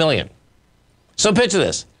 $121 million. So picture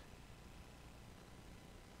this.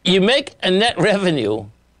 You make a net revenue.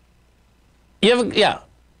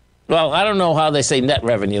 Well, I don't know how they say net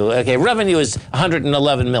revenue. Okay, revenue is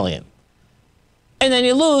 $111 million. And then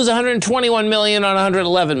you lose $121 million on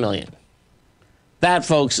 $111 million. That,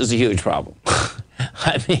 folks, is a huge problem.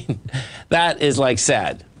 I mean, that is like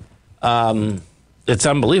sad. It's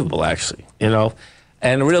unbelievable, actually, you know.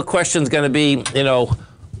 And the real question is going to be, you know,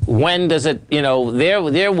 when does it, you know,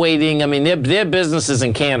 they're waiting. I mean, their business is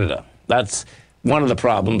in Canada. That's one of the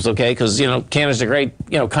problems, okay? Because, you know, Canada's a great,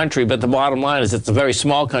 you know, country, but the bottom line is it's a very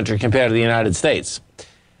small country compared to the United States.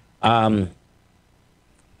 Yeah,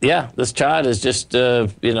 this chart is just,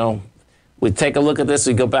 you know, we take a look at this,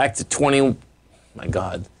 we go back to my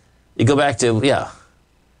God. You go back to, yeah.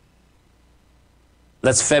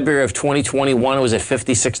 That's February of 2021, it was at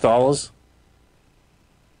 $56.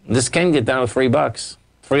 This can get down to $3.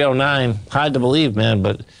 $3.09, hard to believe, man,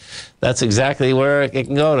 but that's exactly where it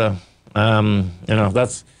can go to. You know,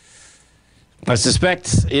 that's, I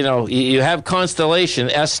suspect, you know, you have Constellation,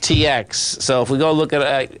 STX. So if we go look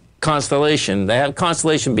at Constellation, they have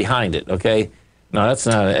Constellation behind it, okay? No, that's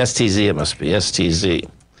not STZ, it must be STZ.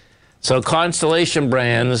 So Constellation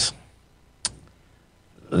Brands,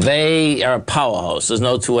 they are a powerhouse. There's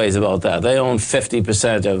no two ways about that. They own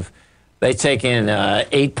 50% of, they take in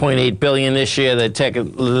 $8.8 billion this year. They're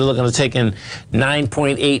looking to take in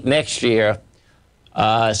 $9.8 next year.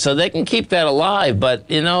 So they can keep that alive. But,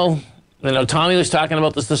 you know, Tommy was talking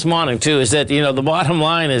about this morning, too, is that, you know, the bottom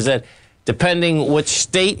line is that depending which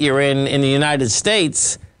state you're in the United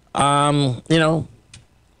States, you know,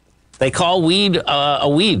 they call weed a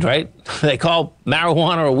weed, right? They call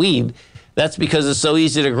marijuana a weed. That's because it's so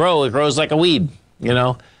easy to grow. It grows like a weed, you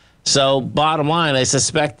know. So bottom line, I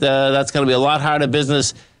suspect that's going to be a lot harder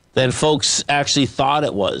business than folks actually thought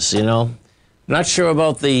it was, you know. I'm not sure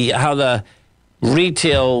about how the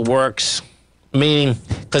retail works, meaning,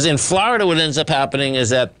 because in Florida what ends up happening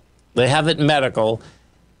is that they have it medical,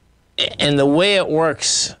 and the way it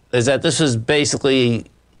works is that this is basically,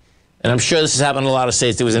 and I'm sure this has happened in a lot of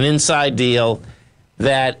states, there was an inside deal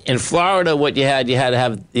that in Florida what you had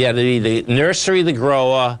to be the nursery, the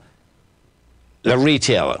grower, the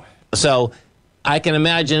retailer. So I can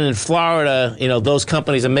imagine in Florida, you know, those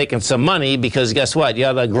companies are making some money because guess what?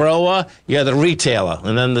 You're the grower, you're the retailer,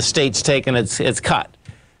 and then the state's taking its cut.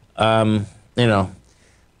 You know,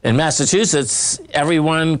 in Massachusetts,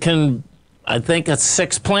 everyone can, I think it's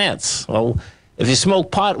 6 plants. Well, if you smoke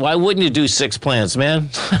pot, why wouldn't you do 6 plants, man?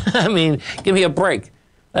 I mean, give me a break.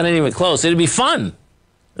 That ain't even close. It'd be fun.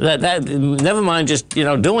 That never mind just, you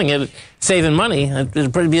know, doing it, saving money.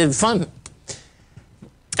 It'd probably be fun.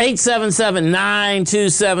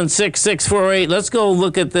 877-927-6648. Let's go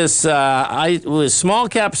look at this. With small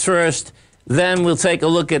caps first, then we'll take a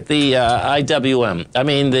look at the IWM. I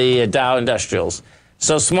mean, the Dow Industrials.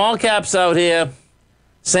 So small caps out here,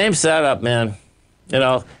 same setup, man. You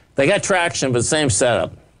know, they got traction, but same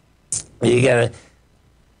setup. You get it.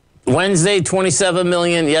 Wednesday, 27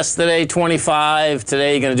 million. Yesterday, 25.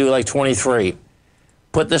 Today, you're going to do like 23.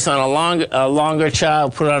 Put this on a longer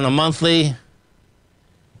chart. Put it on a monthly.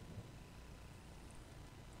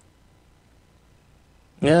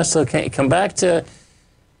 Yeah, so come back to...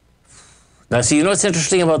 Now, see, you know what's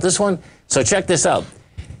interesting about this one? So check this out.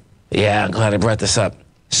 Yeah, I'm glad I brought this up.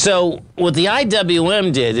 So what the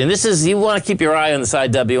IWM did, and this is, you want to keep your eye on this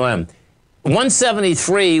IWM.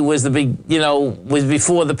 173 was the big, was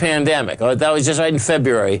before the pandemic. That was just right in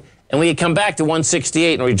February. And we had come back to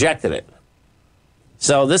 168 and rejected it.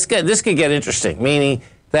 So this could get interesting, meaning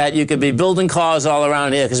that you could be building cars all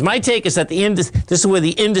around here. Because my take is that this is where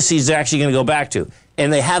the indices are actually going to go back to.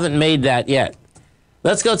 And they haven't made that yet.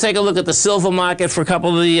 Let's go take a look at the silver market for a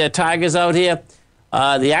couple of the tigers out here.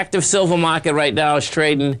 The active silver market right now is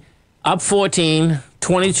trading up 14,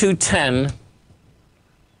 22.10.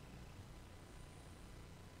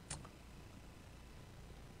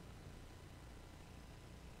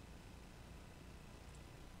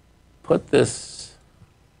 Put this,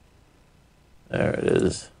 there it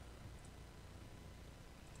is.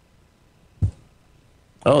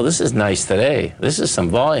 Oh, this is nice today. This is some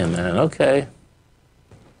volume, man. Okay.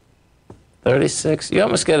 36. You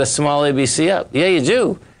almost get a small ABC up. Yeah, you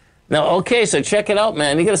do. Now, okay, so check it out,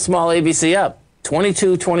 man. You get a small ABC up.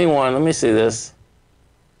 22.21. Let me see this.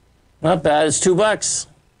 Not bad. It's $2.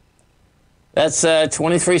 That's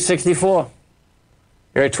 23.64.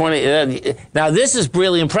 You're at 20. Now, this is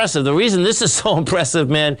really impressive. The reason this is so impressive,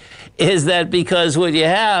 man, is that because what you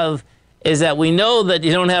have is that we know that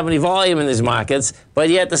you don't have any volume in these markets, but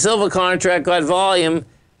yet the silver contract got volume,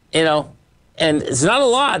 and it's not a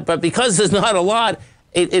lot, but because there's not a lot,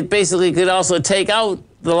 it basically could also take out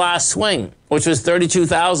the last swing, which was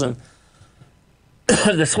 32,000.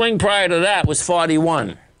 The swing prior to that was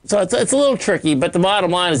 41. So it's a little tricky, but the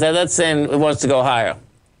bottom line is that that's saying it wants to go higher.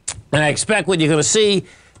 And I expect what you're going to see,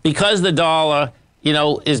 because the dollar,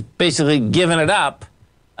 is basically giving it up,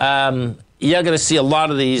 you're going to see a lot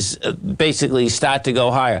of these basically start to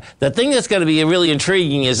go higher. The thing that's going to be really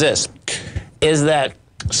intriguing is this,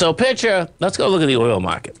 so picture, let's go look at the oil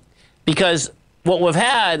market. Because what we've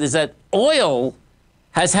had is that oil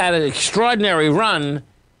has had an extraordinary run,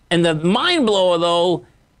 and the mind blower, though,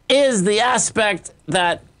 is the aspect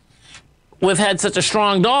that we've had such a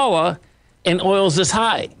strong dollar and oil's this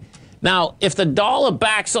high. Now, if the dollar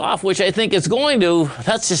backs off, which I think it's going to,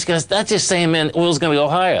 that's just saying, man, oil's going to go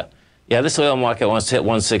higher. Yeah, this oil market wants to hit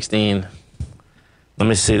 116. Let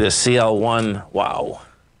me see this, CL1, wow.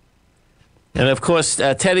 And, of course,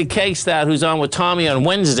 Teddy Kagstad, who's on with Tommy on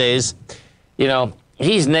Wednesdays,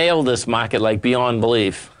 he's nailed this market like beyond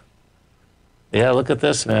belief. Yeah, look at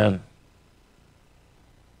this, man.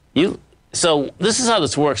 So this is how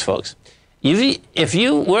this works, folks. We're at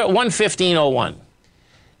 115.01.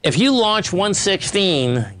 If you launch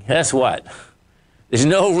 116, guess what? There's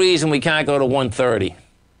no reason we can't go to 130.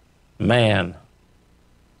 Man,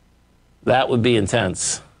 that would be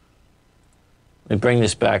intense. Let me bring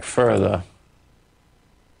this back further.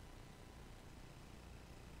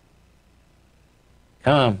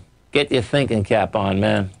 Come on, get your thinking cap on,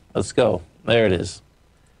 man. Let's go. There it is.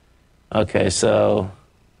 Okay, so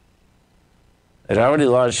it already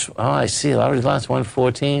launched. Oh, I see. It already launched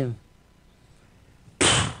 114.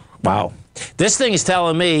 Wow. This thing is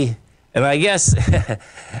telling me, and I guess,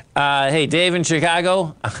 hey, Dave in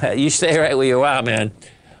Chicago, you stay right where you are, man,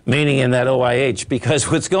 meaning in that OIH,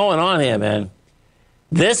 because what's going on here, man,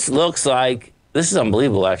 this is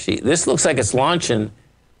unbelievable, actually. This looks like it's launching.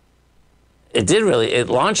 It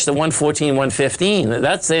launched to 114, 115.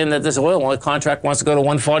 That's saying that this oil contract wants to go to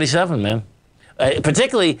 147, man.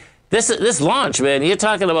 Particularly, this launch, man, you're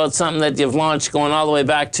talking about something that you've launched going all the way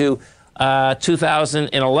back to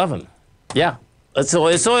 2011. Yeah, it's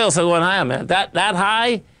oil's going higher, man. That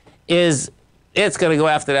high it's going to go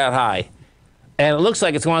after that high. And it looks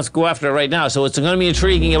like it's going to go after it right now. So it's going to be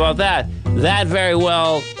intriguing about that. That very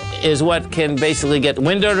well is what can basically get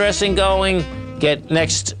window dressing going, get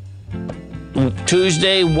next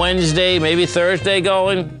Tuesday, Wednesday, maybe Thursday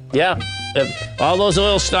going. Yeah, all those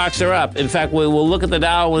oil stocks are up. In fact, we'll look at the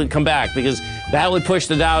Dow when we come back, because that would push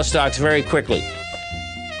the Dow stocks very quickly.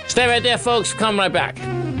 Stay right there, folks. Come right back.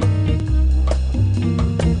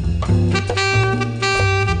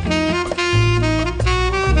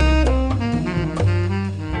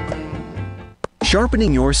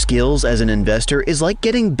 Sharpening your skills as an investor is like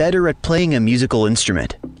getting better at playing a musical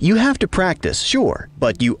instrument. You have to practice, sure,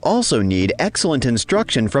 but you also need excellent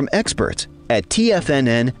instruction from experts. At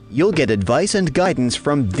TFNN, you'll get advice and guidance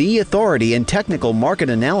from the authority in technical market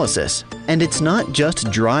analysis. And it's not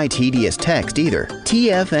just dry, tedious text either.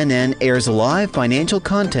 TFNN airs live financial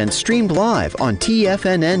content streamed live on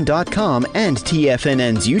TFNN.com and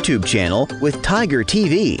TFNN's YouTube channel with Tiger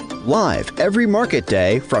TV, live every market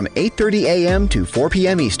day from 8:30 a.m. to 4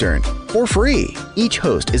 p.m. Eastern, for free. Each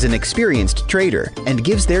host is an experienced trader and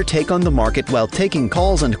gives their take on the market while taking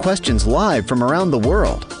calls and questions live from around the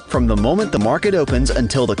world. From the moment the market opens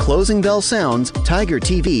until the closing bell sounds, Tiger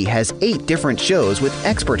TV has 8 different shows with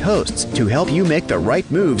expert hosts to help you make the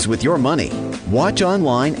right moves with your money. Watch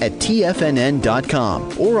online at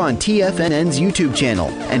TFNN.com or on TFNN's YouTube channel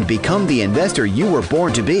and become the investor you were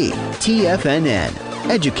born to be. TFNN,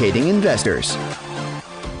 educating investors.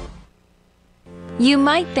 You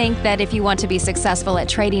might think that if you want to be successful at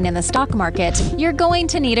trading in the stock market, you're going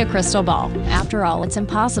to need a crystal ball. After all, it's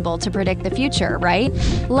impossible to predict the future, right?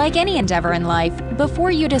 Like any endeavor in life,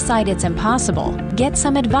 before you decide it's impossible, get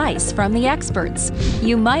some advice from the experts.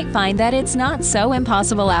 You might find that it's not so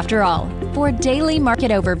impossible after all. For daily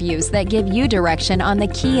market overviews that give you direction on the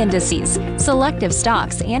key indices, selective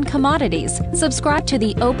stocks, and commodities, subscribe to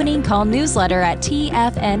the Opening Call newsletter at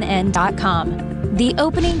TFNN.com. The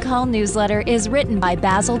Opening Call newsletter is written by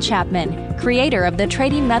Basil Chapman, creator of the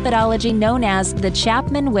trading methodology known as the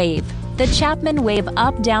Chapman Wave. The Chapman Wave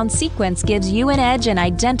up-down sequence gives you an edge in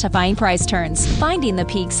identifying price turns, finding the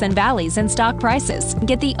peaks and valleys in stock prices.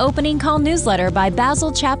 Get the Opening Call newsletter by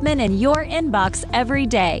Basil Chapman in your inbox every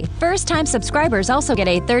day. First-time subscribers also get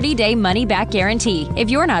a 30-day money-back guarantee. If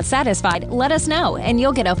you're not satisfied, let us know, and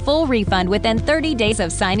you'll get a full refund within 30 days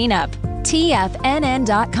of signing up.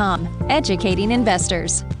 TFNN.com, educating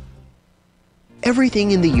investors. Everything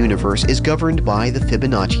in the universe is governed by the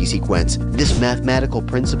Fibonacci sequence. This mathematical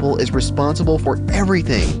principle is responsible for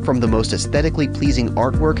everything from the most aesthetically pleasing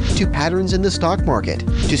artwork to patterns in the stock market.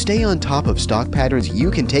 To stay on top of stock patterns you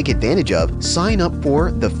can take advantage of, sign up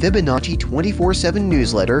for the Fibonacci 24/7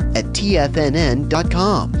 newsletter at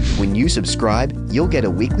TFNN.com. When you subscribe, you'll get a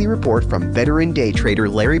weekly report from veteran day trader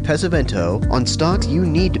Larry Pesavento on stocks you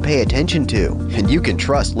need to pay attention to. And you can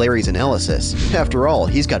trust Larry's analysis. After all,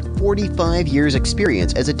 he's got 45 years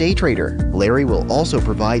experience as a day trader. Larry will also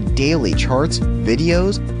provide daily charts,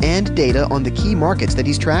 videos, and data on the key markets that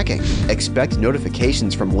he's tracking. Expect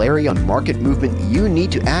notifications from Larry on market movement you need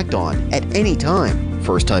to act on at any time.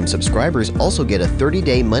 First-time subscribers also get a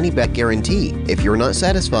 30-day money-back guarantee. If you're not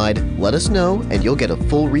satisfied, let us know and you'll get a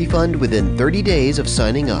full refund within 30 days of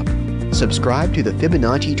signing up. Subscribe to the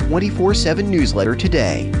Fibonacci 24/7 newsletter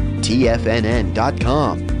today.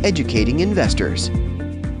 TFNN.com, educating investors.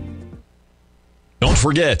 Don't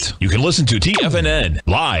forget, you can listen to TFNN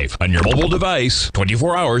live on your mobile device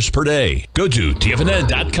 24 hours per day. Go to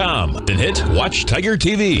TFNN.com, then hit Watch Tiger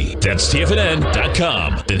TV. That's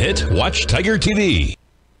TFNN.com, then hit Watch Tiger TV.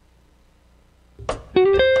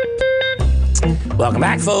 Welcome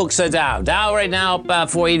back, folks. Dow right now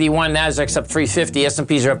up 481, Nasdaq's up 350,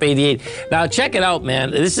 S&Ps are up 88. Now, check it out,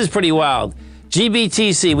 man. This is pretty wild.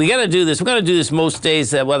 GBTC, we got to do this. We're going to do this most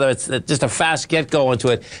days, whether it's just a fast get-go into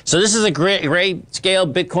it. So this is a great scale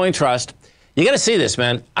Bitcoin trust. You got to see this,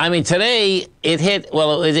 man. I mean, today it hit,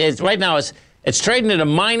 well, right now it's trading at a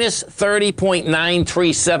minus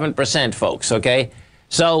 30.937%, folks, okay?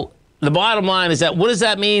 So the bottom line is that, what does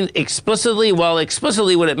that mean explicitly? Well,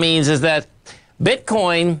 explicitly what it means is that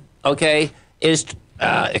Bitcoin, okay, is,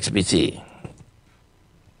 XBT.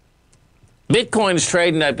 Bitcoin is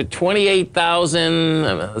trading at 28,000.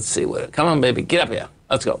 Let's see what. Come on, baby, get up here.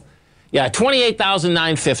 Let's go. Yeah,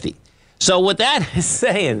 28,950. So what that is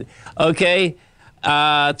saying, okay,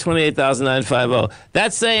 28,950.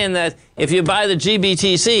 That's saying that if you buy the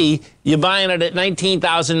GBTC, you're buying it at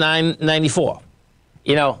 19,994.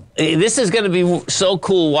 You know, this is going to be so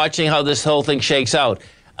cool watching how this whole thing shakes out.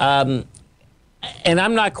 And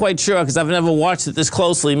I'm not quite sure because I've never watched it this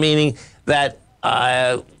closely. Meaning that.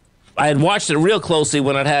 I had watched it real closely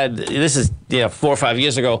when it had, this is 4 or 5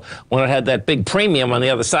 years ago, when it had that big premium on the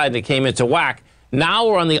other side and it came into whack. Now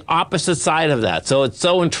we're on the opposite side of that. So it's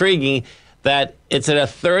so intriguing that it's at a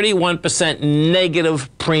 31% negative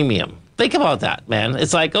premium. Think about that, man.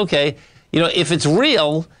 It's like, okay, if it's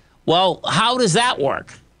real, well, how does that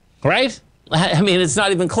work, right? I mean, it's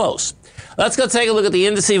not even close. Let's go take a look at the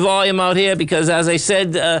indice volume out here because, as I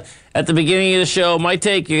said at the beginning of the show, my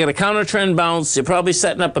take, you're going to counter trend bounce. You're probably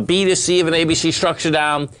setting up a B to C of an ABC structure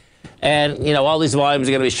down. And, all these volumes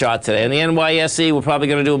are going to be shot today. And the NYSE, we're probably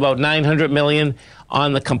going to do about 900 million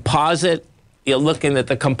on the composite you're looking at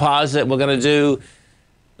the composite, we're going to do,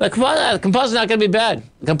 the composite's not going to be bad.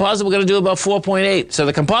 The composite, we're going to do about 4.8. So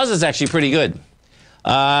the composite is actually pretty good.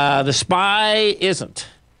 The SPY isn't.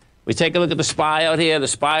 We take a look at the SPY out here. The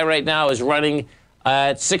SPY right now is running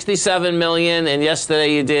at 67 million, and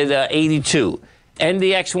yesterday you did 82.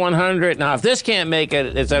 NDX 100. Now, if this can't make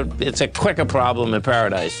it, it's a quicker problem in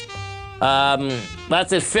paradise.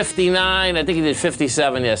 That's at 59. I think you did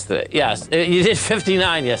 57 yesterday. Yes, you did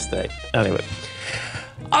 59 yesterday. Anyway.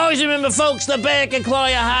 Always remember, folks, the bear can claw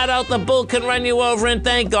your heart out, the bull can run you over, and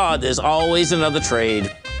thank God there's always another trade.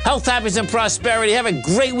 Health, happiness, and prosperity. Have a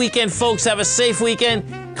great weekend, folks. Have a safe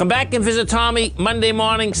weekend. Come back and visit Tommy Monday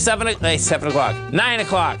morning, 7 o'clock, 9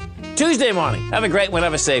 o'clock. Tuesday morning. Have a great one.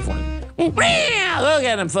 Have a safe one. Look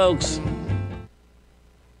at him, folks.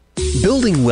 Building